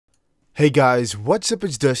Hey guys, what's up?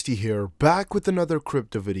 It's Dusty here, back with another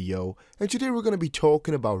crypto video, and today we're going to be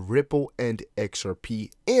talking about Ripple and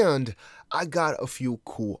XRP, and I got a few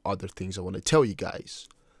cool other things I want to tell you guys.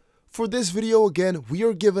 For this video, again, we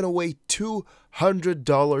are giving away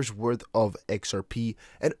 $200 worth of XRP,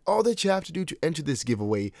 and all that you have to do to enter this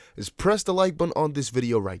giveaway is press the like button on this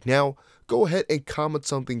video right now, go ahead and comment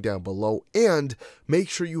something down below, and make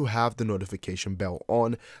sure you have the notification bell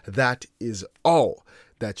on. That is all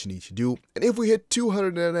that you need to do. And if we hit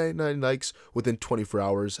 299 likes within 24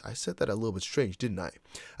 hours, I said that a little bit strange, didn't I?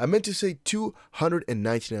 I meant to say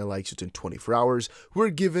 299 likes within 24 hours.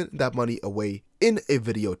 We're giving that money away in a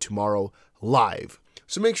video tomorrow live.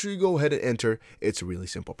 So make sure you go ahead and enter. It's a really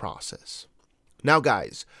simple process. Now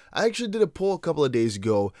guys, I actually did a poll a couple of days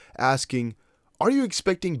ago asking, are you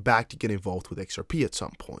expecting BACK to get involved with XRP at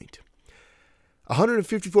some point?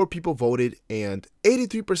 154 people voted, and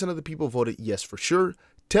 83% of the people voted yes for sure,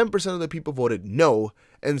 10% of the people voted no,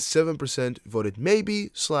 and 7% voted maybe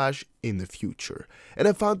 / in the future. And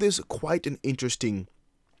I found this quite an interesting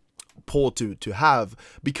poll to have,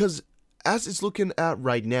 because as it's looking at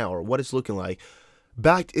right now, or what it's looking like,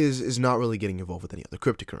 BACK is not really getting involved with any other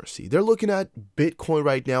cryptocurrency. They're looking at Bitcoin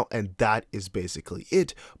right now, and that is basically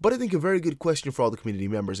it. But I think a very good question for all the community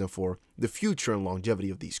members and for the future and longevity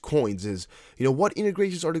of these coins is, what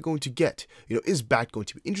integrations are they going to get? Is BACK going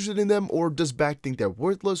to be interested in them, or does BACK think they're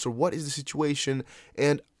worthless, or what is the situation?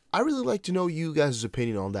 And I really like to know you guys'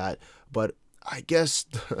 opinion on that, but I guess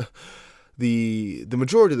the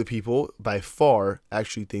majority of the people, by far,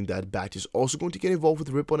 actually think that BACK is also going to get involved with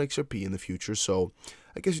Ripple and XRP in the future, so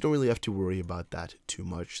I guess you don't really have to worry about that too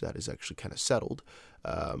much. That is actually kind of settled.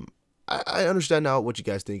 I understand now what you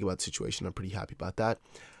guys think about the situation. I'm pretty happy about that.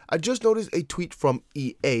 I just noticed a tweet from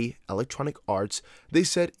EA, Electronic Arts. They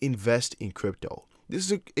said, invest in crypto.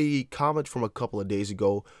 This is a comment from a couple of days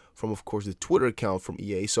ago from, of course, the Twitter account from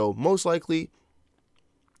EA, so most likely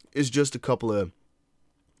it's just a couple of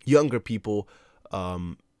younger people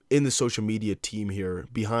in the social media team here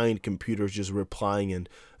behind computers just replying and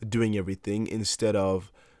doing everything instead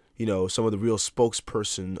of, some of the real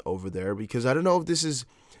spokesperson over there, because I don't know if this is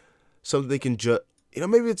something they can just,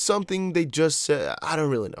 maybe it's something they just said. I don't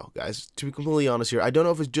really know, guys, to be completely honest here. I don't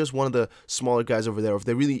know if it's just one of the smaller guys over there, or if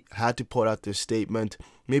they really had to put out this statement.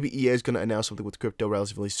 Maybe EA is going to announce something with crypto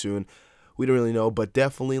relatively soon. We don't really know, but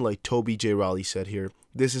definitely, like Toby J. Raleigh said here,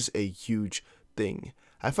 this is a huge thing.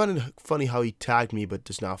 I find it funny how he tagged me but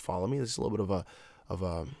does not follow me. This is a little bit of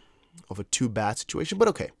a too bad situation, but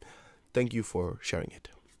okay. Thank you for sharing it.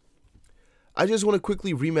 I just want to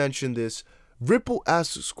quickly re-mention this. Ripple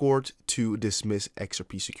asks court to dismiss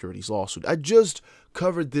XRP securities lawsuit. I just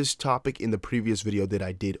covered this topic in the previous video that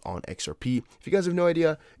I did on XRP. If you guys have no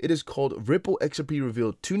idea, it is called Ripple XRP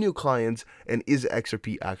revealed 2 new clients, and is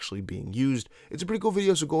XRP actually being used? It's a pretty cool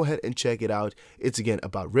video, so go ahead and check it out. It's again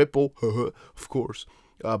about Ripple, of course.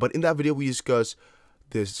 But in that video, we discuss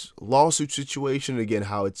this lawsuit situation, again,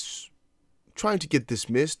 how it's trying to get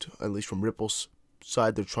dismissed, at least from Ripple's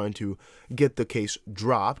side. They're trying to get the case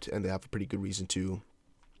dropped, and they have a pretty good reason to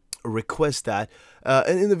request that.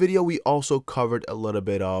 And in the video, we also covered a little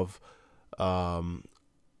bit of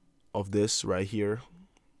this right here.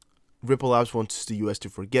 Ripple Labs wants the U.S. to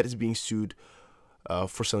forget it's being sued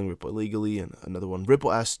for selling Ripple illegally, and another one,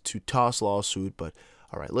 Ripple asked to toss lawsuit, but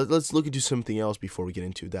all right, let's look into something else before we get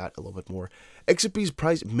into that a little bit more. XRP's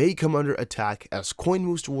price may come under attack as coin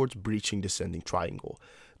moves towards breaching descending triangle.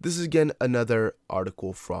 This is again another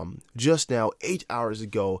article from just now, 8 hours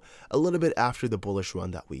ago, a little bit after the bullish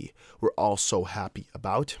run that we were all so happy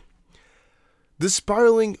about. The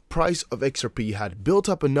spiraling price of XRP had built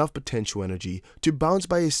up enough potential energy to bounce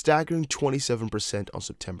by a staggering 27% on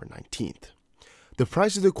September 19th. The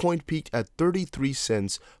price of the coin peaked at 33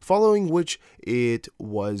 cents, following which it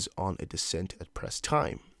was on a descent at press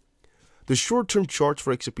time. The short-term charts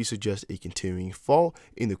for XRP suggest a continuing fall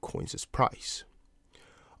in the coin's price.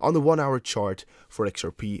 On the 1-hour chart for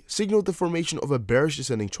XRP signaled the formation of a bearish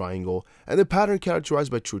descending triangle, and the pattern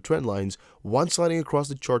characterized by true trend lines, one sliding across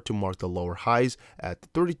the chart to mark the lower highs at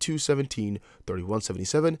 32.17,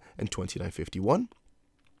 31.77, and 29.51.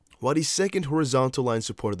 While the second horizontal line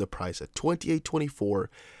supported the price at 28.24,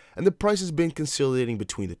 and the price has been consolidating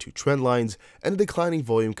between the two trend lines, and a declining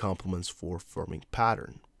volume complements for firming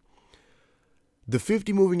pattern. The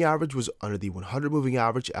 50 moving average was under the 100 moving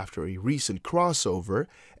average after a recent crossover,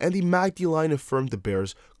 and the MACD line affirmed the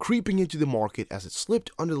bears creeping into the market as it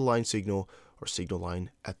slipped under the line signal or signal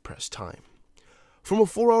line at press time. From a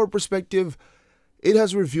 4-hour perspective, it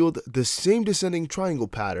has revealed the same descending triangle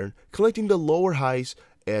pattern, collecting the lower highs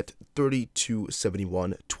at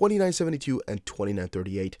 3271, 2972, and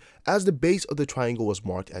 2938, as the base of the triangle was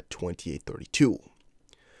marked at 2832.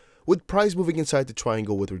 With price moving inside the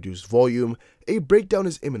triangle with reduced volume, a breakdown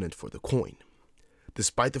is imminent for the coin.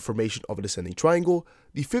 Despite the formation of a descending triangle,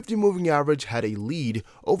 the 50 moving average had a lead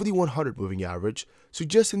over the 100 moving average,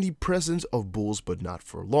 suggesting the presence of bulls but not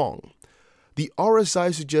for long. The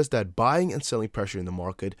RSI suggests that buying and selling pressure in the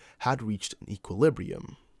market had reached an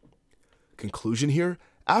equilibrium. Conclusion here,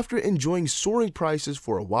 after enjoying soaring prices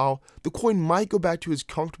for a while, the coin might go back to its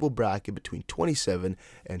comfortable bracket between 27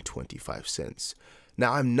 and 25 cents.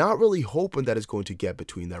 Now, I'm not really hoping that it's going to get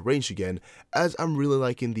between that range again, as I'm really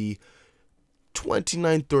liking the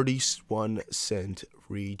 29.31 cent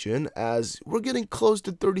region, as we're getting close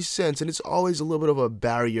to 30 cents, and it's always a little bit of a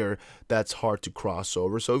barrier that's hard to cross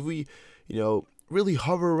over. So if we, really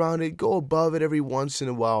hover around it, go above it every once in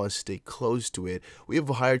a while and stay close to it, we have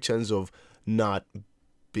a higher chance of not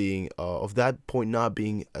being, of that point not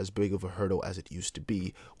being as big of a hurdle as it used to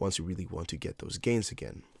be once we really want to get those gains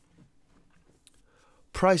again.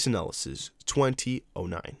 Price analysis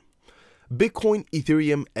 2009. Bitcoin,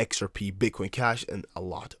 Ethereum, XRP, Bitcoin Cash, and a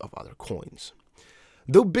lot of other coins.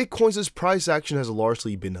 Though Bitcoin's price action has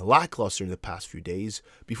largely been lackluster in the past few days,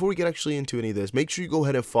 before we get actually into any of this, make sure you go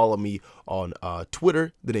ahead and follow me on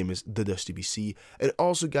Twitter. The name is TheDustyBC. And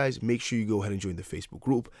also, guys, make sure you go ahead and join the Facebook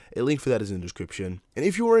group. A link for that is in the description. And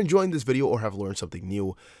if you are enjoying this video or have learned something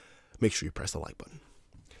new, make sure you press the like button.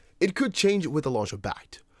 It could change with the launch of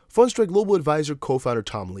Bakkt. Fundstrike Global Advisor co-founder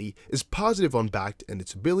Tom Lee is positive on Bakkt and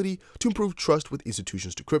its ability to improve trust with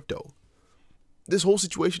institutions to crypto. This whole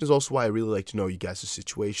situation is also why I really like to know you guys'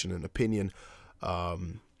 situation and opinion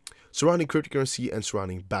surrounding cryptocurrency and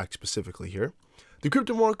surrounding Bakkt specifically here. The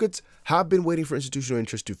crypto markets have been waiting for institutional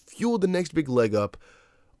interest to fuel the next big leg up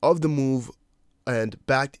of the move, and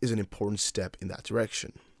Bakkt is an important step in that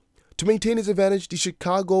direction. To maintain its advantage, the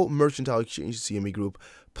Chicago Mercantile Exchange CME Group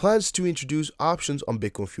plans to introduce options on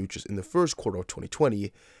Bitcoin futures in the first quarter of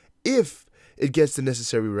 2020 if it gets the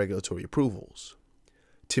necessary regulatory approvals.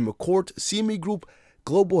 Tim McCourt, CME Group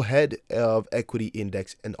Global Head of Equity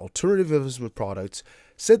Index and Alternative Investment Products,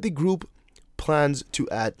 said the group plans to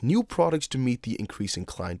add new products to meet the increasing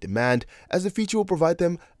client demand, as the feature will provide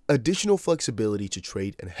them additional flexibility to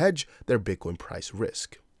trade and hedge their Bitcoin price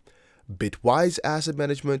risk. Bitwise Asset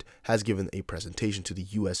Management has given a presentation to the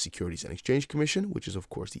U.S. Securities and Exchange Commission, which is of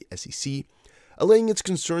course the SEC, allaying its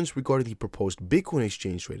concerns regarding the proposed Bitcoin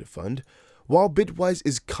exchange-traded fund. While Bitwise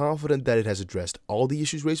is confident that it has addressed all the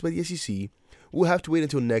issues raised by the SEC, we'll have to wait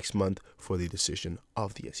until next month for the decision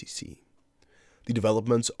of the SEC. The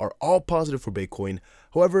developments are all positive for Bitcoin.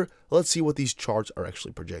 However, let's see what these charts are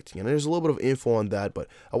actually projecting. And there's a little bit of info on that, but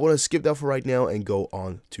I want to skip that for right now and go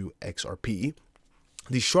on to XRP.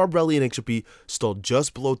 The sharp rally in XRP stalled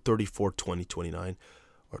just below 34.2029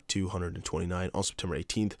 or 229 on September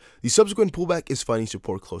 18th. The subsequent pullback is finding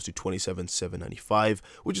support close to 27,795,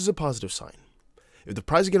 which is a positive sign. If the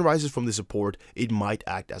price again rises from this support, it might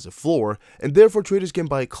act as a floor, and therefore traders can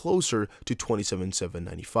buy closer to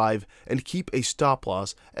 27,795 and keep a stop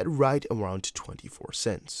loss at right around 24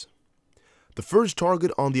 cents. The first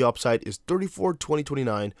target on the upside is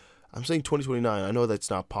 34.2029. I'm saying 2029. I know that's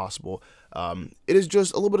not possible. It is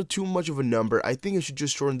just a little bit too much of a number. I think I should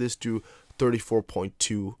just shorten this to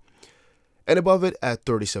 34.2 and above it at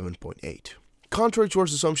 37.8. Contrary to our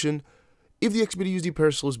assumption, if the XBDUSD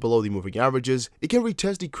pair slows below the moving averages, it can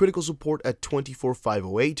retest the critical support at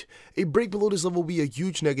 24.508. A break below this level will be a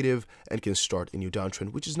huge negative and can start a new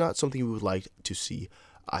downtrend, which is not something we would like to see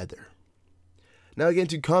either. Now again,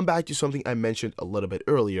 to come back to something I mentioned a little bit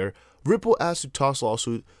earlier, Ripple asked to toss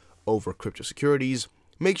lawsuit over crypto securities.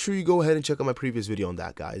 Make sure you go ahead and check out my previous video on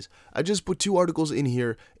that, guys. I just put 2 articles in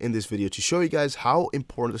here in this video to show you guys how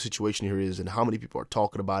important the situation here is and how many people are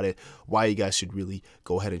talking about it, why you guys should really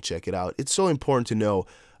go ahead and check it out. It's so important to know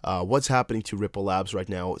what's happening to Ripple Labs right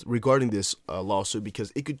now regarding this lawsuit,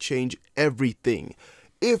 because it could change everything.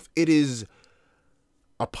 If it is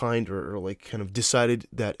opined or like kind of decided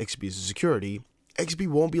that XRP is a security, XRP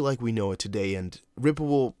won't be like we know it today, and Ripple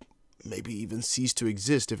will maybe even cease to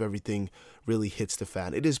exist if everything really hits the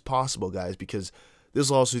fan. It is possible, guys, because this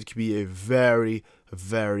lawsuit could be a very,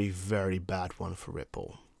 very, very bad one for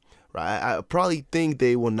Ripple. Right? I probably think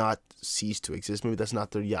they will not cease to exist. Maybe that's not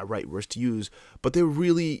the right words to use, but they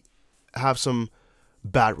really have some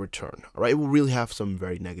bad return. Right? It will really have some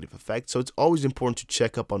very negative effects. So it's always important to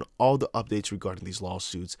check up on all the updates regarding these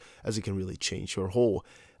lawsuits, as it can really change your whole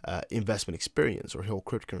investment experience or whole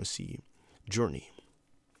cryptocurrency journey.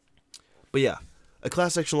 But yeah, a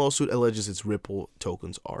class action lawsuit alleges its Ripple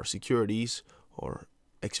tokens are securities, or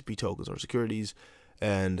XRP tokens are securities,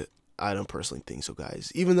 and I don't personally think so,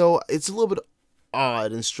 guys. Even though it's a little bit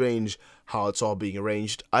odd and strange how it's all being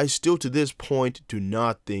arranged, I still to this point do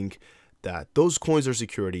not think that those coins are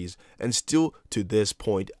securities, and still to this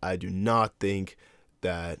point I do not think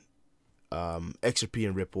that XRP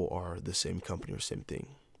and Ripple are the same company or same thing.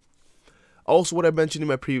 Also, what I mentioned in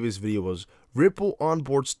my previous video was Ripple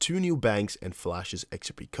onboards 2 new banks and flashes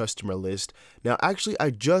XRP customer list. Now, actually, I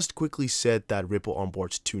just quickly said that Ripple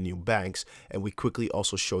onboards 2 new banks, and we quickly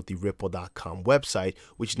also showed the Ripple.com website,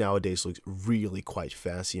 which nowadays looks really quite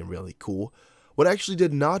fancy and really cool. What I actually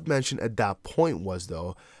did not mention at that point was,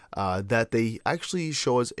 though, that they actually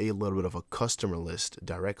show us a little bit of a customer list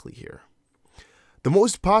directly here. The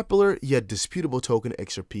most popular yet disputable token,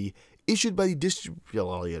 XRP, issued by the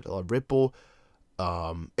distributor Ripple,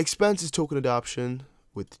 expands its token adoption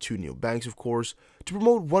with 2 new banks, of course. To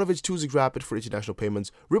promote one of its tools is rapid for international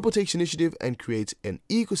payments, Ripple takes initiative and creates an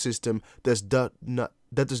ecosystem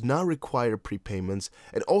that does not require prepayments,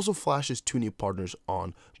 and also flashes 2 new partners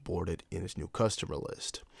onboarded in its new customer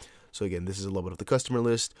list. So again, this is a little bit of the customer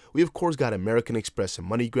list. We of course got American Express and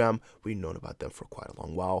MoneyGram. We've known about them for quite a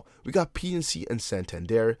long while. We got PNC and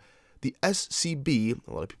Santander. The SCB,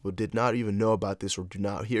 a lot of people did not even know about this or do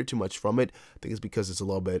not hear too much from it. I think it's because it's a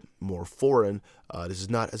little bit more foreign. This is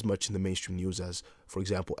not as much in the mainstream news as, for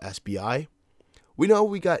example, SBI. We know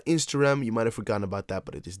we got Instagram. You might have forgotten about that,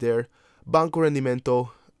 but it is there. Banco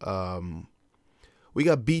Rendimento. We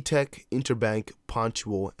got BTEC, Interbank,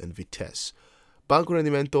 Pontual, and Vitesse. Banco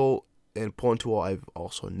Rendimento and Pontual, I've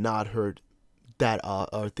also not heard that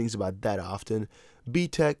things about that often.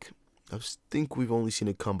 BTEC, I think we've only seen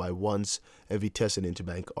it come by once, and Vitesse and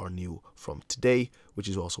Interbank are new from today, which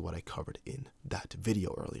is also what I covered in that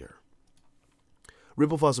video earlier.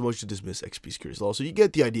 Ripple files a motion to dismiss XP securities law, so you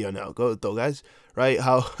get the idea now, though, guys, right?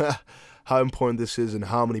 How important this is and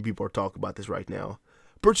how many people are talking about this right now.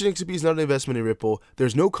 Purchasing XRP is not an investment in Ripple.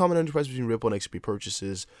 There's no common enterprise between Ripple and XRP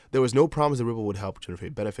purchases. There was no promise that Ripple would help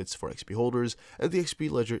generate benefits for XRP holders, and the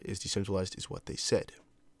XRP ledger is decentralized, is what they said.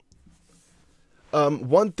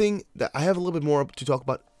 One thing that I have a little bit more to talk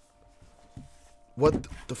about. What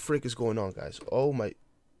the frick is going on, guys? Oh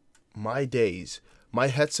my days. My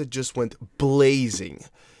headset just went blazing.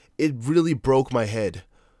 It really broke my head.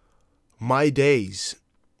 My days.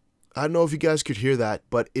 I don't know if you guys could hear that,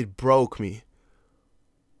 but it broke me.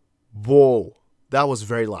 Whoa, that was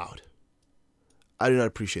very loud. I do not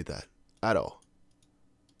appreciate that at all.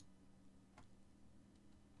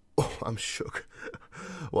 Oh, I'm shook.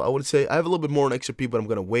 Well, I would say I have a little bit more on XRP, but I'm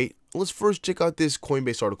going to wait. Let's first check out this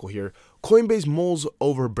Coinbase article here. Coinbase mulls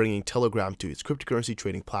over bringing Telegram to its cryptocurrency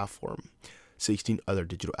trading platform. 16 other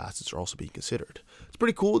digital assets are also being considered. It's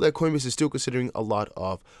pretty cool that Coinbase is still considering a lot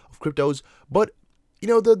of cryptos, but you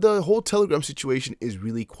know, the whole Telegram situation is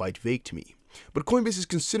really quite vague to me. But Coinbase is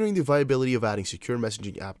considering the viability of adding secure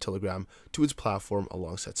messaging app Telegram to its platform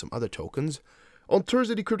alongside some other tokens. On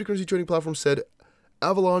Thursday, the cryptocurrency trading platform said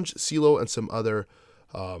Avalanche, Celo, and some other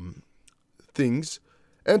things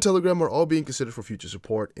and Telegram are all being considered for future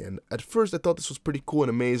support. And at first, I thought this was pretty cool and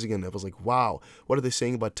amazing, and I was like, wow, what are they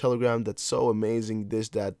saying about Telegram? That's so amazing, this,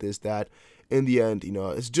 that. In the end, you know,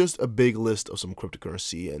 it's just a big list of some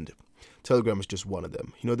cryptocurrency, and Telegram is just one of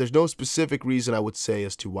them. You know, there's no specific reason I would say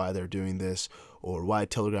as to why they're doing this or why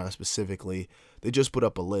Telegram specifically. They just put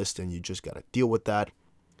up a list and you just got to deal with that.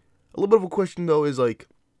 A little bit of a question, though, is like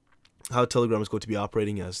how Telegram is going to be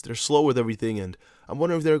operating, as they're slow with everything, and I'm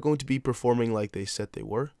wondering if they're going to be performing like they said they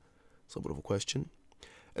were. It's a little bit of a question.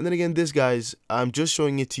 And then again, this, guys, I'm just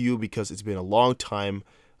showing it to you because it's been a long time,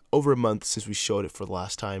 over a month since we showed it for the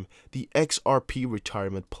last time. The XRP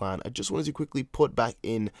retirement plan. I just wanted to quickly put back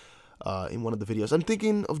in one of the videos. I'm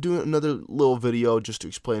thinking of doing another little video just to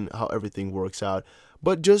explain how everything works out.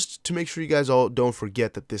 But just to make sure you guys all don't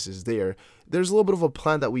forget that this is there, there's a little bit of a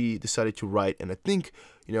plan that we decided to write. And I think,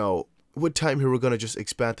 you know, with time here, we're going to just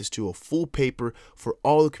expand this to a full paper for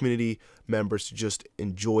all the community members to just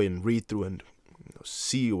enjoy and read through and, you know,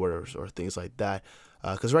 see or things like that.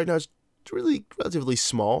 Because right now it's really relatively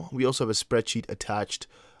small. We also have a spreadsheet attached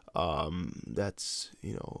that's,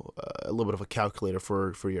 you know, a little bit of a calculator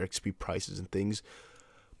for your XP prices and things.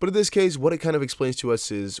 But in this case, what it kind of explains to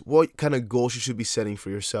us is what kind of goals you should be setting for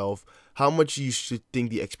yourself, how much you should think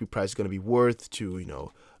the XP price is going to be worth to, you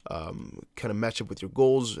know, kind of match up with your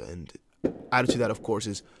goals. And added to that, of course,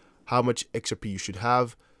 is how much XRP you should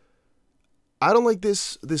have. I don't like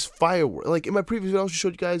this firework. Like in my previous video, I also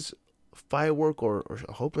showed you guys firework, or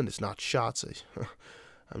hoping it's not shots.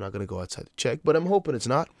 I'm not going to go outside to check, but I'm hoping it's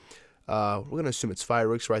not. We're going to assume it's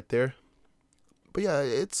fireworks right there. But yeah,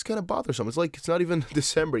 it's kind of bothersome. It's like it's not even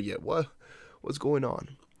December yet. What's going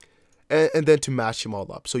on? and then to match them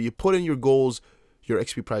all up. So you put in your goals, your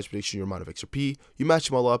XP price prediction, your amount of XRP, you match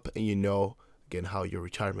them all up, and you know, again, how your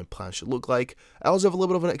retirement plan should look like. I also have a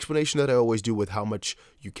little bit of an explanation that I always do with how much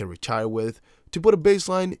you can retire with. To put a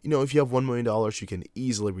baseline, you know, if you have $1 million, you can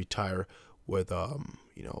easily retire with,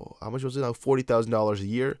 you know, how much was it now? $40,000 a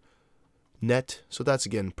year net. So that's,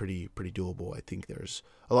 again, pretty doable. I think there's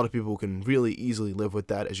a lot of people who can really easily live with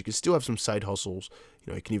that, as you can still have some side hustles.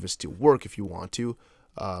 You know, you can even still work if you want to.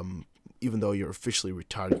 Even though you're officially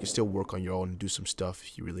retired, you can still work on your own and do some stuff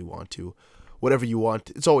if you really want to. Whatever you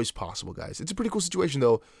want, it's always possible, guys. It's a pretty cool situation,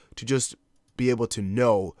 though, to just be able to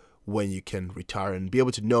know when you can retire and be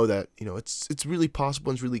able to know that, you know, it's really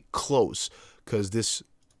possible and it's really close, because this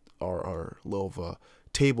our little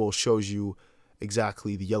table shows you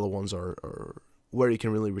exactly the yellow ones are where you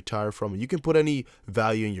can really retire from. You can put any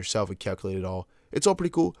value in yourself and calculate it all. It's all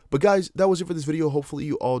pretty cool. But guys, that was it for this video. Hopefully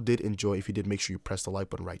you all did enjoy. If you did, make sure you press the like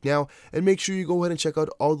button right now, and make sure you go ahead and check out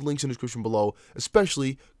all the links in the description below.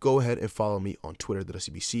 Especially go ahead and follow me on Twitter,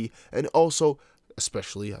 @CBC, and also,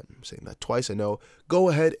 especially, I'm saying that twice, I know, go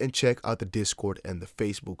ahead and check out the Discord and the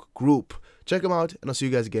Facebook group. Check them out, and I'll see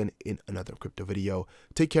you guys again in another crypto video.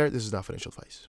 Take care. This is not financial advice.